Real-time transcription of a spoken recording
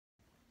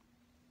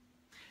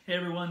Hey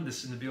everyone,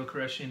 this is Nabil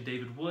Qureshi and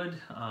David Wood.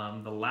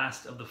 The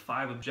last of the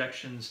 5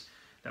 objections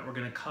that we're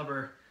going to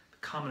cover, the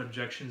common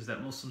objections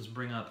that Muslims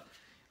bring up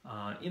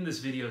in this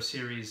video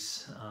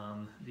series,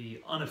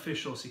 the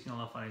unofficial Seeking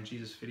Allah Finding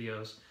Jesus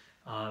videos.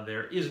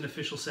 There is an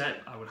official set.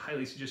 I would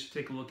highly suggest you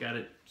take a look at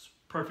it. It's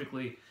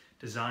perfectly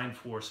designed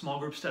for small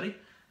group study.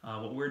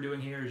 What we're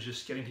doing here is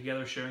just getting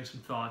together, sharing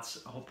some thoughts,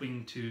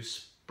 hoping to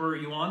spur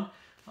you on.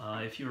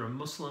 If you're a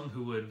Muslim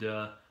who would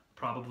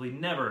probably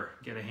never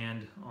get a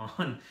hand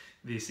on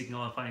the Seeking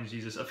Allah Finding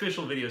Jesus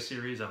official video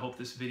series, I hope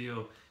this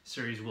video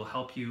series will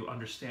help you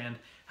understand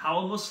how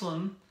a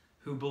Muslim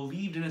who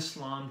believed in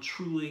Islam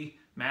truly,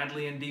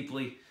 madly and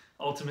deeply,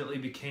 ultimately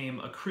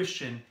became a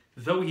Christian,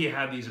 though he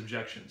had these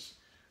objections.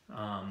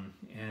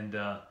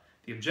 The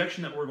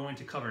objection that we're going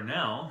to cover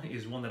now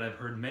is one that I've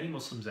heard many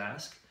Muslims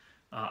ask.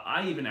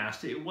 I even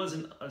asked it. It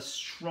wasn't a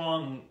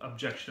strong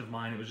objection of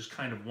mine. It was just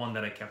kind of one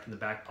that I kept in the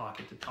back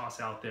pocket to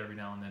toss out there every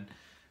now and then.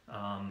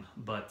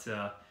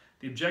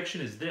 The objection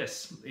is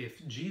this: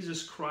 if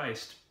Jesus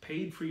Christ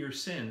paid for your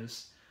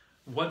sins,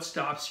 what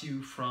stops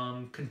you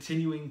from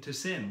continuing to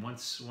sin?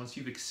 Once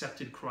you've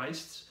accepted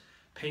Christ's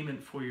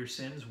payment for your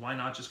sins, why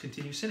not just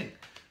continue sinning?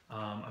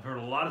 I've heard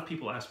a lot of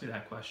people ask me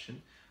that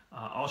question.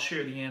 I'll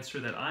share the answer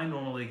that I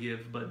normally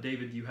give, but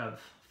David, you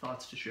have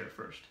thoughts to share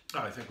first.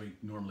 I think we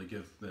normally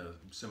give the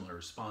similar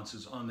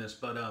responses on this,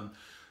 but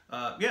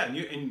yeah,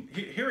 and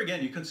here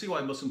again, you can see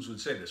why Muslims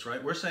would say this,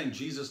 right? We're saying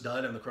Jesus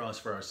died on the cross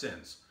for our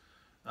sins.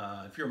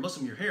 If you're a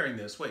Muslim, you're hearing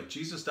this, wait,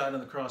 Jesus died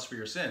on the cross for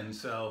your sins,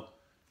 so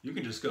you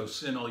can just go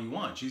sin all you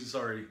want.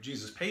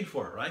 Jesus paid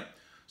for it, right?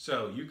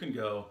 So you can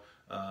go,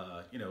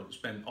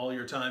 spend all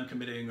your time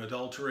committing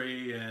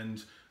adultery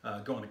and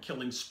go on a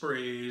killing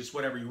sprees,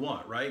 whatever you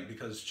want, right?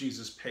 Because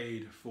Jesus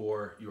paid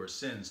for your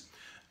sins.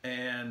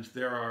 And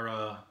there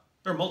are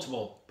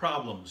multiple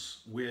problems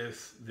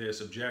with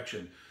this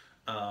objection.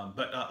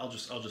 But I'll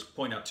just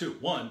point out two.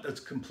 One, that's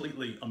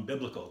completely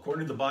unbiblical.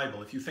 According to the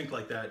Bible, if you think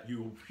like that,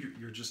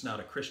 you're just not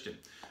a Christian.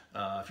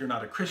 If you're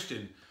not a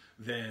Christian,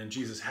 then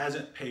Jesus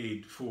hasn't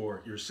paid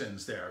for your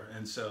sins there,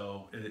 and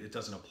so it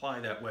doesn't apply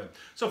that way.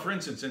 So, for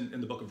instance, in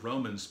the book of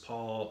Romans,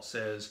 Paul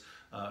says,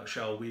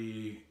 "Shall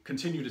we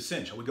continue to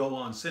sin? Shall we go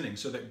on sinning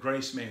so that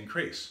grace may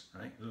increase?"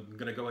 Right? I'm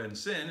going to go ahead and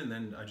sin, and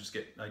then I just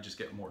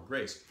get more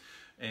grace.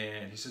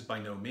 And he says, by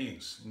no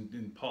means.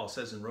 And Paul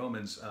says in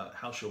Romans,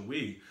 how shall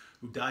we,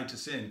 who died to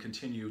sin,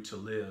 continue to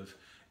live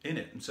in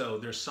it? And so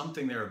there's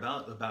something there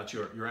about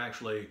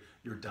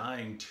you're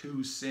dying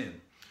to sin.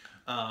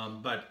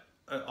 But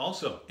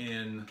also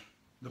in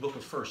the book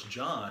of 1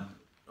 John,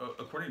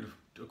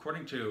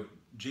 according to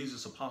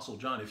Jesus' Apostle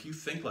John, if you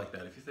think like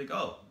that, if you think,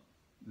 oh,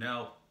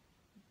 now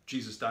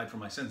Jesus died for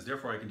my sins,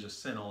 therefore I can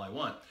just sin all I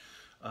want,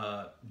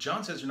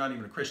 John says you're not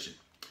even a Christian.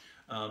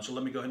 So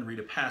let me go ahead and read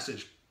a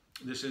passage.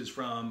 This is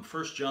from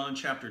 1 John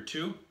chapter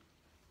 2,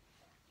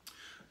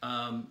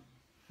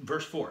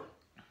 verse 4.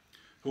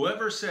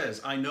 Whoever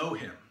says, I know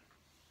him,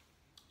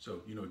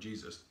 so you know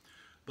Jesus,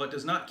 but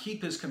does not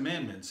keep his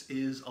commandments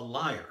is a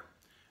liar,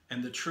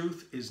 and the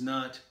truth is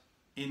not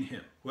in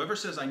him. Whoever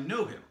says, I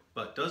know him,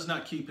 but does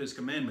not keep his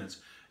commandments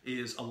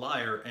is a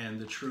liar, and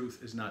the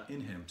truth is not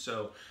in him.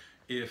 So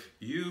if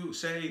you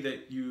say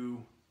that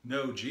you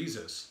know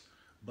Jesus,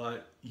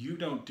 but you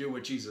don't do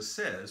what Jesus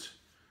says,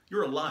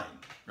 you're lying,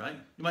 right?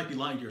 You might be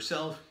lying to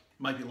yourself,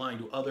 you might be lying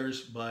to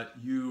others, but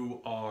you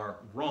are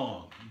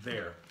wrong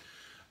there.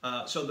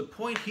 So the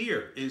point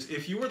here is,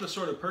 if you were the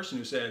sort of person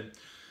who said,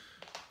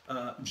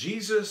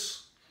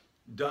 Jesus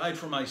died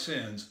for my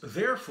sins,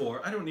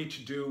 therefore I don't need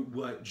to do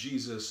what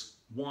Jesus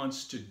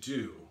wants me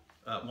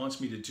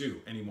to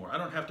do anymore. I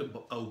don't have to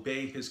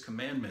obey his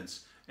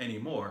commandments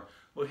anymore.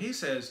 Well, he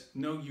says,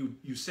 no,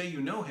 you say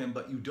you know him,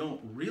 but you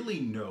don't really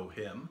know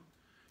him.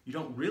 You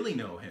don't really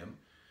know him.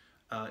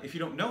 If you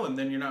don't know him,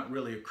 then you're not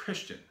really a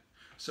Christian.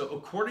 So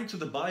according to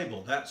the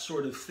Bible, that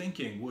sort of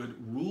thinking would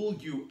rule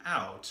you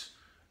out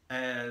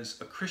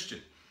as a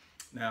Christian.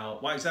 Now,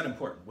 why is that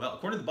important? Well,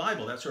 according to the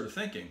Bible, that sort of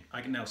thinking,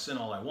 I can now sin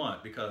all I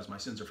want because my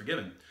sins are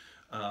forgiven,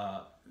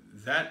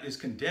 that is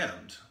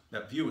condemned.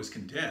 That view is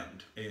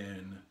condemned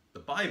in the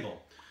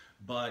Bible.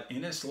 But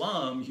in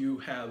Islam, you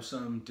have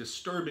some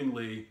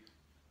disturbingly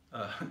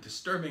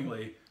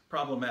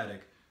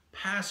problematic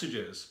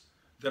passages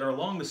that are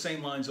along the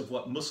same lines of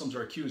what Muslims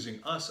are accusing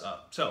us of.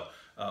 So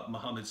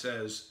Muhammad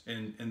says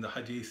in the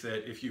hadith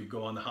that if you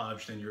go on the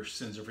Hajj, then your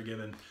sins are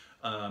forgiven.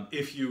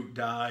 If you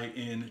die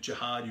in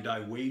jihad, you die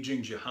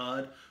waging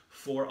jihad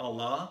for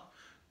Allah,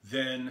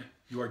 then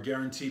you are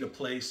guaranteed a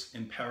place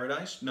in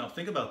paradise. Now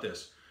think about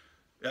this.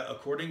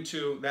 According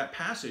to that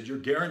passage, you're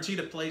guaranteed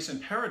a place in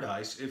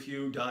paradise if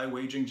you die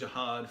waging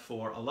jihad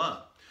for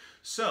Allah.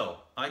 So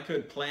I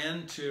could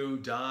plan to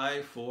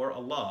die for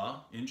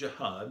Allah in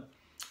jihad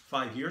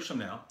 5 years from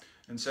now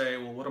and say,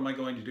 well, what am I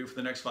going to do for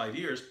the next 5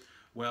 years?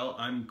 Well,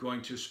 I'm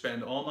going to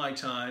spend all my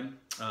time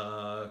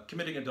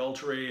committing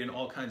adultery and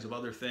all kinds of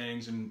other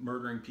things and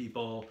murdering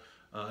people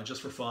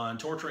just for fun,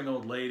 torturing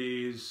old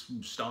ladies,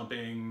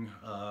 stomping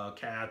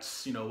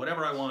cats,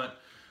 whatever I want.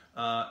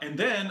 and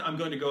then I'm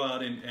going to go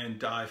out and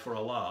die for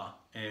Allah,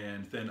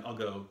 and then I'll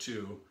go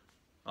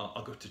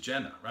to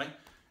Jannah, right?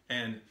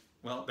 And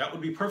well, that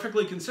would be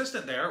perfectly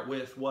consistent there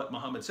with what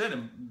Muhammad said,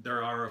 and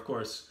there are, of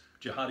course,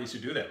 jihadis who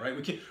do that, right?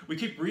 We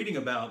keep reading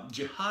about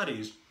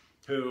jihadis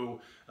who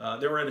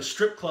they were at a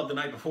strip club the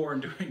night before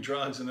and doing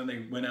drugs, and then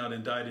they went out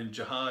and died in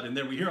jihad, and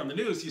then we hear on the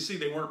news, you see,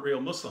 they weren't real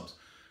Muslims.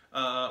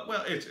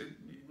 Well,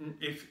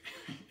 if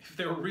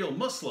they were real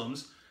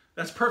Muslims,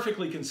 that's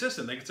perfectly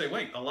consistent. They could say,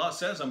 wait, Allah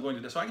says I'm going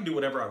to die, so I can do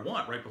whatever I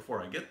want right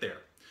before I get there.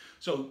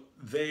 So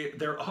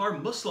there are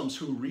Muslims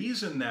who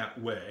reason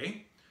that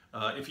way.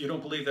 If you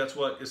don't believe that's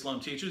what Islam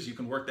teaches, you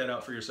can work that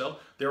out for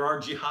yourself. There are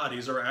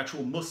jihadis, or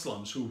actual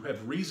Muslims, who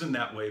have reasoned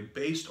that way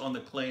based on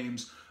the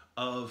claims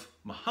of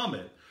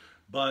Muhammad.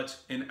 But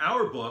in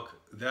our book,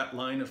 that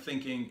line of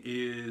thinking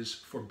is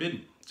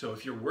forbidden. So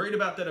if you're worried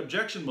about that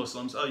objection,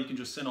 Muslims, oh, you can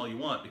just sin all you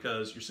want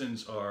because your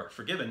sins are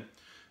forgiven,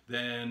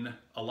 then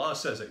Allah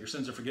says that your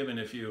sins are forgiven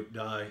if you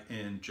die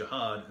in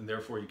jihad, and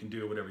therefore you can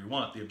do whatever you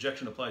want. The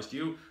objection applies to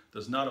you,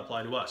 does not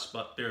apply to us,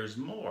 but there's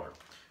more.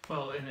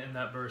 Well, and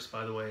that verse,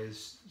 by the way,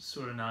 is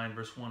Surah 9,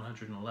 verse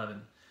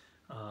 111,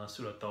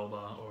 Surah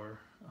Tawbah, or...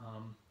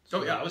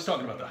 oh yeah, I was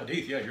talking about the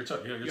hadith. Yeah, you're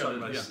talking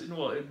about... Yeah.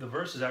 Well, the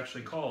verse is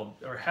actually called,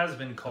 or has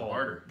been called...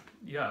 Barter.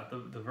 Yeah,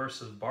 the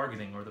verse of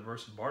bargaining, or the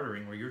verse of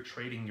bartering, where you're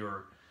trading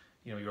your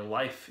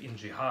life in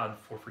jihad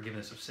for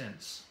forgiveness of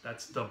sins.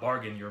 That's the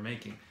bargain you're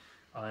making.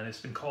 And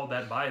it's been called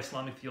that by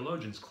Islamic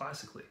theologians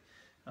classically.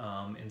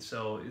 And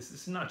so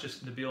it's not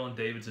just Nabil and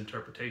David's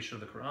interpretation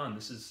of the Quran.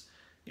 This is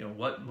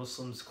what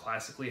Muslims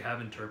classically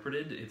have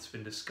interpreted. It's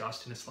been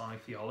discussed in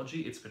Islamic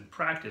theology. It's been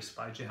practiced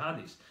by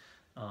jihadis.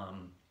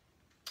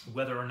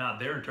 Whether or not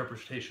their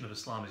interpretation of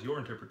Islam is your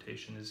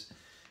interpretation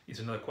is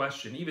another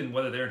question. Even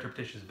whether their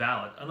interpretation is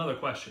valid, another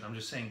question. I'm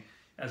just saying,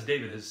 as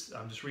David has,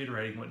 I'm just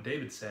reiterating what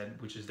David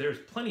said, which is there's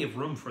plenty of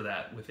room for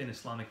that within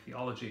Islamic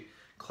theology,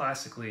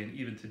 classically and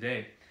even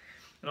today.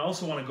 And I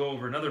also want to go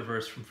over another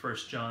verse from 1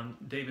 John.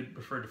 David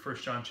referred to 1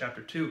 John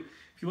chapter 2.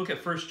 If you look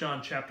at 1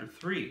 John chapter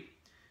 3,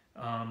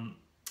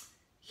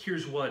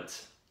 here's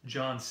what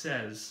John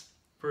says,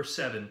 verse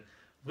 7,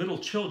 "Little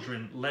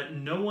children, let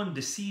no one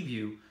deceive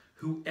you.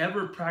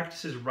 Whoever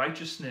practices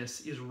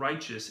righteousness is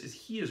righteous as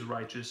he is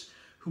righteous.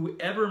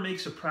 Whoever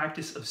makes a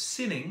practice of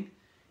sinning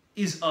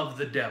is of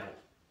the devil.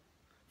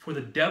 For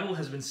the devil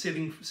has been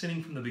sinning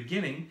from the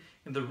beginning,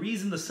 and the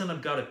reason the Son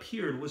of God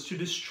appeared was to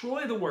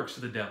destroy the works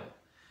of the devil."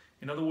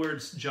 In other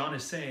words, John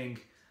is saying,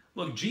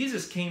 look,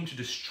 Jesus came to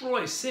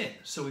destroy sin.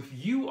 So if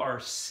you are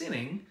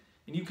sinning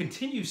and you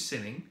continue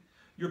sinning,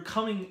 you're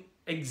coming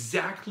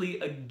exactly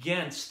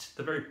against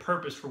the very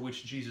purpose for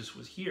which Jesus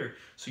was here.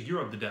 So you're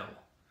of the devil.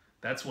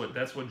 That's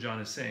what John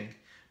is saying.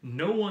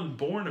 No one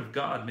born of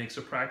God makes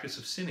a practice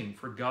of sinning,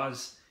 for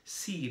God's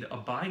seed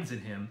abides in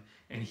him,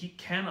 and he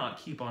cannot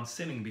keep on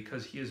sinning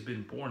because he has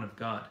been born of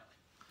God.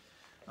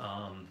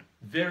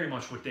 Very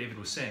much what David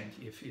was saying.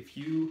 If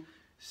you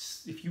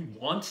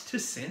want to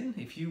sin,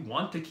 if you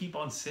want to keep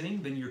on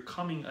sinning, then you're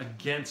coming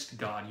against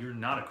God. You're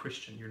not a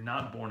Christian. You're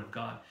not born of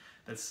God.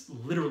 That's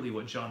literally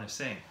what John is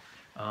saying.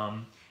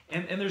 And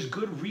there's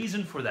good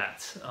reason for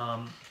that.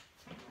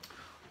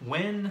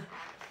 When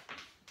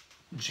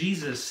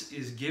Jesus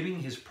is giving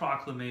his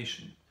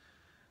proclamation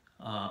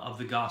of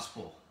the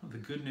gospel, of the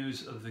good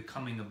news of the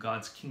coming of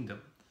God's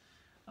kingdom,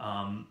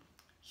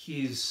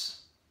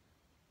 he's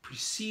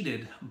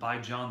preceded by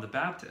John the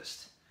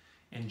Baptist.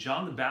 And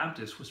John the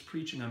Baptist was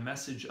preaching a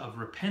message of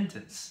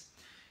repentance.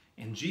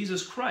 And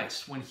Jesus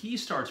Christ, when he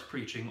starts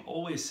preaching,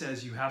 always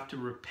says you have to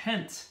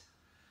repent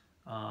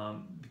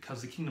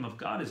because the kingdom of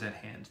God is at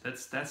hand.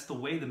 That's the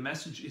way the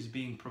message is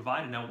being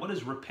provided. Now, what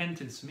does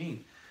repentance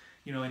mean?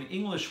 In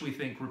English, we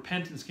think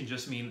repentance can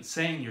just mean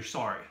saying you're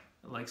sorry,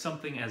 like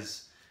something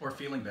as... Or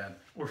feeling bad.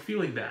 Or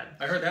feeling bad.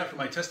 I heard that from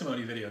my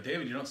testimony video.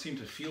 David, you don't seem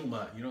to feel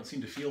much. You don't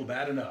seem to feel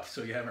bad enough,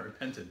 so you haven't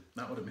repented.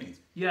 Not what it means.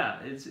 Yeah,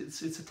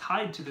 it's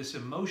tied to this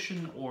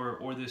emotion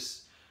or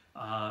this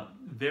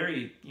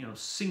very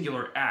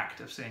singular act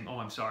of saying, "Oh,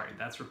 I'm sorry."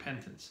 That's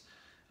repentance.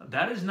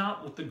 That is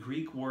not what the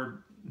Greek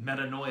word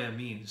metanoia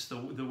means. The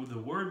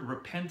word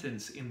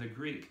repentance in the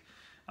Greek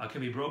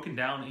can be broken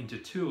down into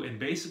two, and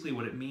basically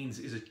what it means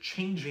is a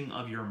changing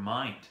of your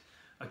mind,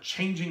 a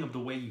changing of the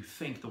way you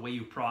think, the way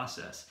you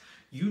process.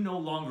 You no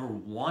longer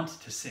want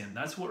to sin.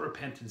 That's what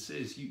repentance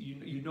is.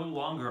 You no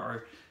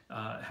longer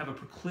have a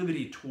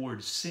proclivity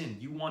towards sin.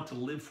 You want to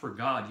live for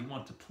God. You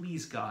want to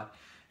please God.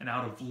 And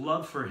out of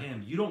love for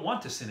him, you don't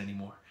want to sin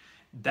anymore.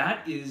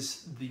 That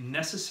is the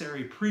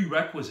necessary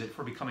prerequisite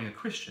for becoming a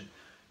Christian.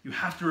 You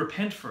have to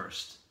repent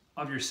first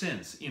of your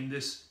sins in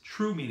this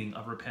true meaning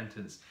of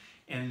repentance.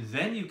 And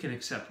then you can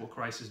accept what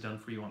Christ has done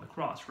for you on the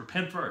cross.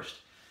 Repent first.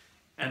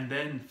 And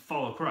then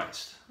follow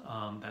Christ.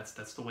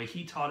 That's the way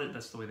he taught it.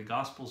 That's the way the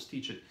Gospels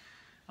teach it.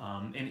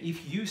 And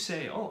if you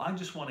say, "Oh, I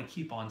just want to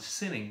keep on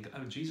sinning.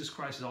 Jesus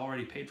Christ has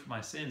already paid for my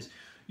sins,"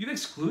 you've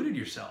excluded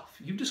yourself.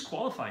 You've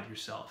disqualified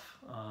yourself.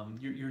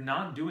 You're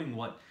not doing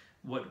what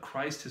what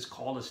Christ has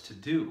called us to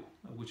do,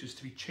 which is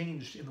to be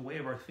changed in the way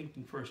of our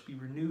thinking first, be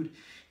renewed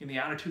in the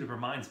attitude of our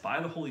minds by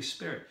the Holy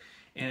Spirit.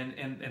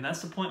 And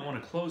that's the point I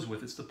want to close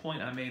with. It's the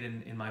point I made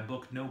in my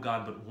book, No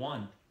God But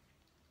One.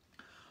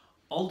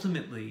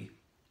 Ultimately,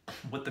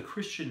 what the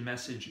Christian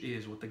message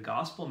is, what the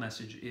gospel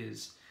message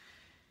is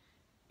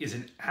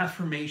an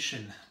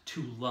affirmation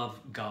to love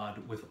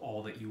God with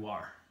all that you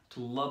are.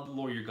 To love the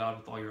Lord your God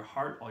with all your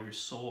heart, all your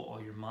soul,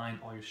 all your mind,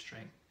 all your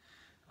strength.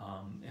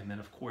 And then,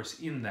 of course,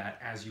 in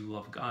that, as you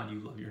love God, you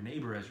love your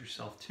neighbor as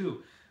yourself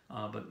too.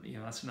 But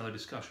that's another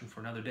discussion for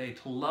another day.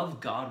 To love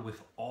God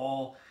with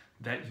all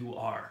that you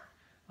are.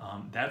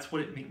 That's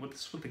what it means.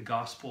 That's what the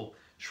gospel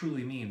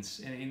truly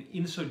means. And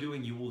in so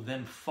doing, you will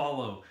then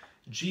follow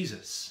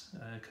Jesus,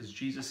 because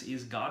Jesus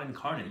is God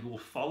incarnate. You will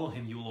follow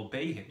him. You will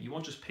obey him. You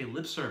won't just pay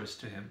lip service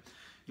to him.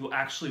 You will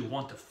actually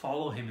want to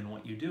follow him in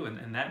what you do,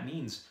 and that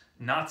means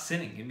not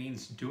sinning. It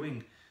means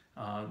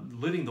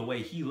living the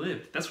way he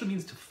lived. That's what it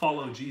means to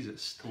follow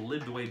Jesus, to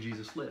live the way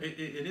Jesus lived.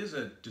 It is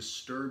a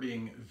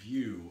disturbing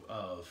view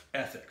of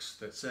ethics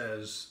that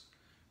says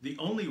the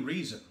only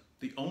reason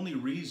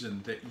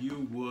that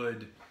you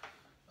would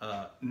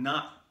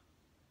not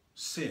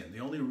sin, the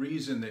only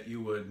reason that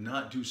you would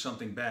not do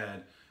something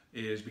bad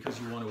is because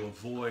you want to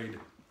avoid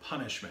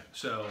punishment.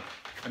 So,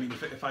 I mean,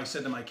 if I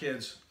said to my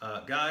kids,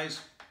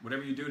 guys,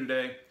 whatever you do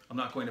today, I'm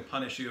not going to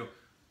punish you.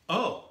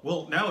 Oh,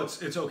 well, now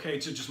it's okay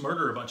to just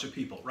murder a bunch of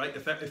people, right?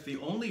 If the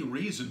only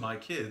reason my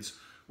kids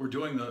were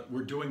doing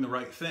the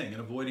right thing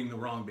and avoiding the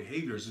wrong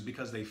behaviors is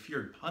because they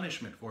feared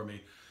punishment for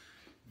me,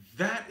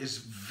 that is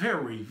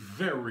very,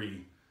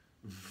 very,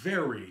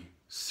 very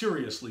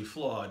seriously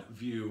flawed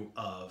view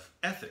of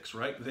ethics,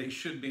 right? They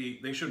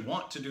should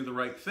want to do the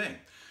right thing.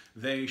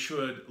 They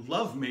should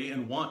love me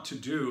and want to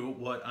do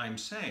what I'm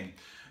saying.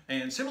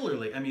 And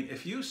similarly, I mean,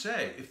 if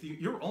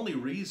your only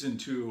reason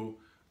to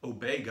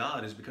obey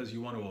God is because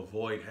you want to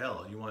avoid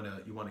hell, you want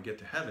to get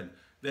to heaven,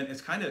 then it's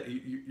kind of,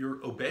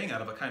 you're obeying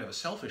out of a kind of a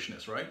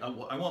selfishness, right?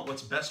 I want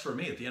what's best for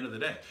me at the end of the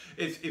day.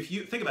 If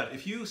you think about it,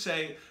 if you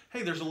say,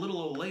 hey, there's a little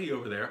old lady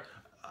over there,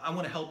 I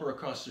want to help her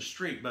across the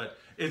street, but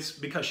it's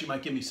because she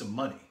might give me some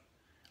money.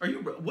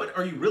 What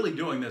are you really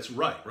doing that's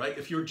right?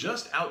 If you're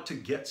just out to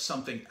get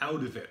something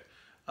out of it,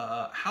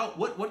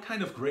 what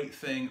kind of great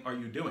thing are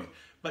you doing?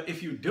 But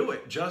if you do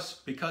it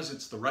just because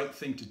it's the right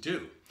thing to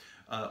do,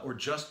 or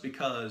just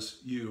because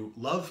you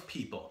love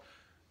people,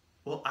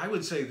 well, I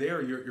would say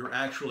there you're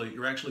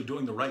actually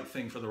doing the right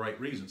thing for the right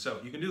reason. So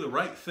you can do the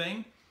right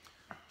thing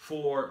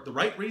for the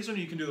right reason, or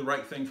you can do the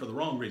right thing for the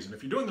wrong reason.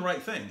 If you're doing the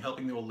right thing,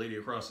 helping the old lady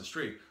across the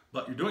street,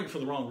 but you're doing it for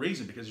the wrong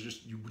reason because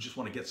you just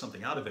want to get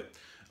something out of it,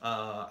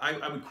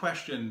 I would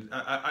question.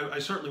 I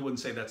certainly wouldn't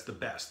say that's the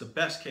best. The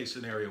best case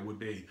scenario would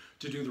be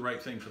to do the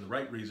right thing for the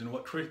right reason.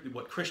 What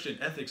Christian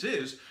ethics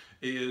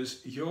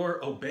is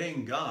you're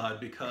obeying God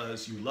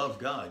because you love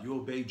God. You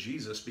obey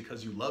Jesus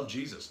because you love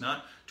Jesus,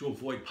 not to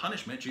avoid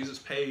punishment. Jesus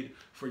paid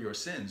for your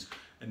sins,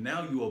 and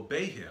now you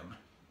obey him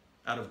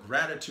out of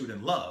gratitude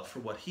and love for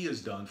what he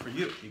has done for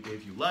you. He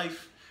gave you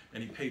life,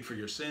 and he paid for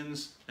your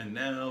sins, and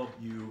now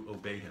you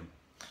obey him.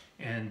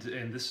 And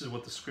this is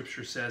what the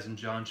scripture says in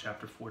John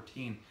chapter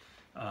 14.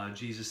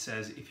 Jesus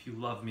says, if you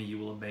love me, you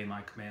will obey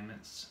my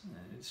commandments.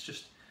 And it's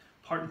just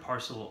part and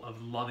parcel of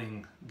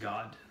loving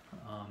God.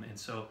 And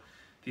so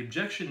the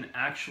objection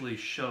actually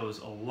shows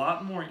a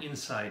lot more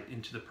insight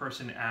into the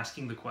person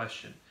asking the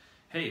question.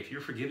 Hey, if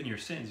you're forgiven your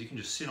sins, you can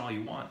just sin all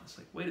you want. It's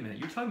like, wait a minute,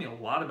 you're telling me a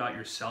lot about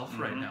yourself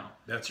right now.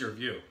 That's your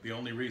view. The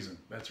only reason.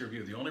 That's your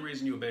view. The only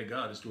reason you obey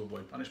God is to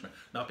avoid punishment,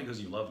 not because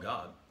you love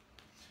God.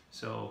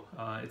 So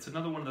it's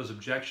another one of those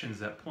objections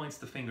that points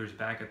the fingers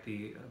back at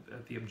the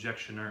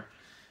objectioner.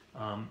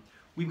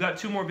 We've got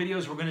 2 more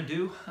videos we're going to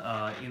do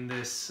in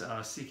this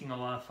Seeking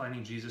Allah,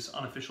 Finding Jesus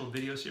unofficial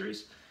video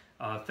series.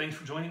 Thanks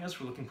for joining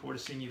us. We're looking forward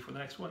to seeing you for the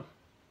next one.